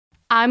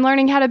I'm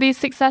learning how to be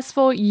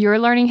successful. You're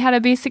learning how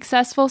to be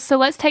successful. So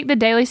let's take the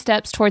daily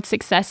steps towards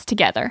success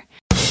together.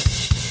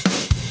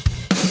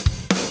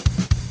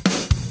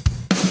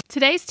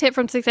 Today's tip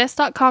from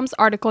Success.com's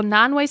article,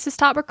 9 Ways to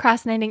Stop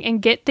Procrastinating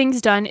and Get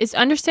Things Done, is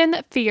understand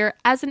that fear,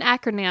 as an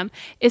acronym,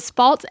 is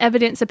false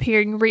evidence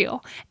appearing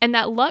real, and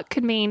that luck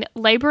could mean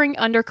laboring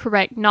under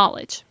correct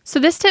knowledge. So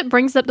this tip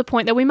brings up the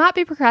point that we might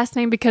be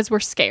procrastinating because we're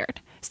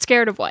scared.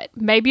 Scared of what?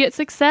 Maybe it's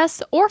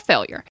success or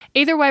failure.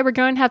 Either way, we're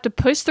going to have to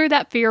push through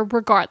that fear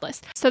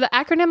regardless. So the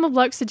acronym of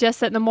luck suggests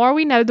that the more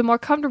we know, the more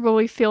comfortable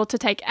we feel to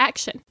take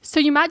action. So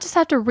you might just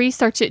have to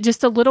research it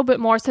just a little bit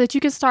more so that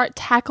you can start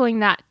tackling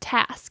that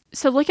task.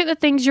 So look at the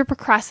things you're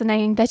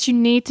procrastinating that you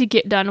need to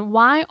get done.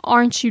 Why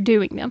aren't you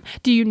doing them?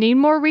 Do you need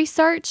more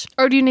research,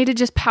 or do you need to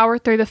just power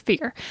through the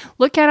fear?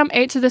 Look at them,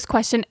 answer this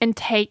question, and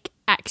take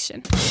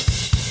action.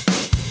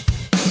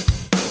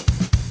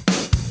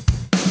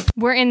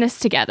 We're in this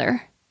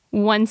together,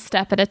 one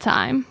step at a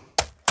time.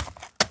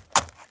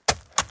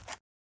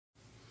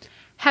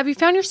 Have you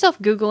found yourself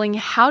Googling,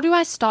 how do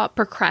I stop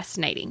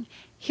procrastinating?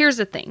 Here's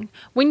the thing.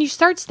 When you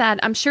search that,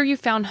 I'm sure you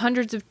found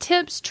hundreds of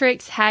tips,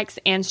 tricks, hacks,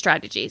 and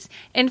strategies.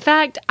 In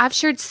fact, I've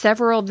shared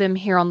several of them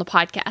here on the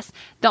podcast.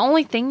 The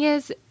only thing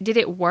is, did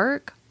it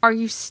work? Are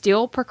you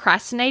still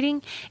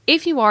procrastinating?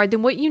 If you are,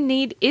 then what you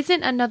need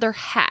isn't another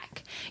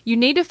hack. You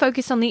need to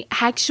focus on the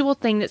actual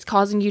thing that's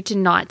causing you to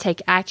not take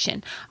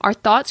action. Our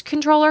thoughts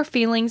control our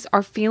feelings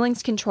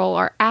control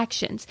our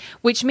actions,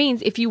 which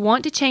means if you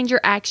want to change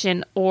your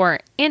action or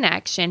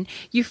inaction,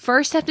 you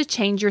first have to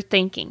change your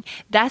thinking.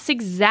 That's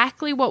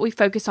exactly what we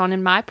focus on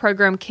in my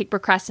program, Kick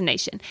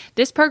Procrastination.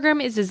 This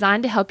program is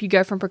designed to help you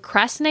go from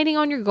procrastinating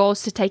on your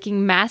goals to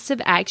taking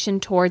massive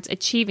action towards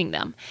achieving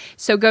them.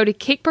 So go to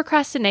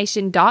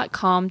kickprocrastination.com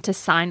to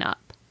sign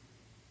up.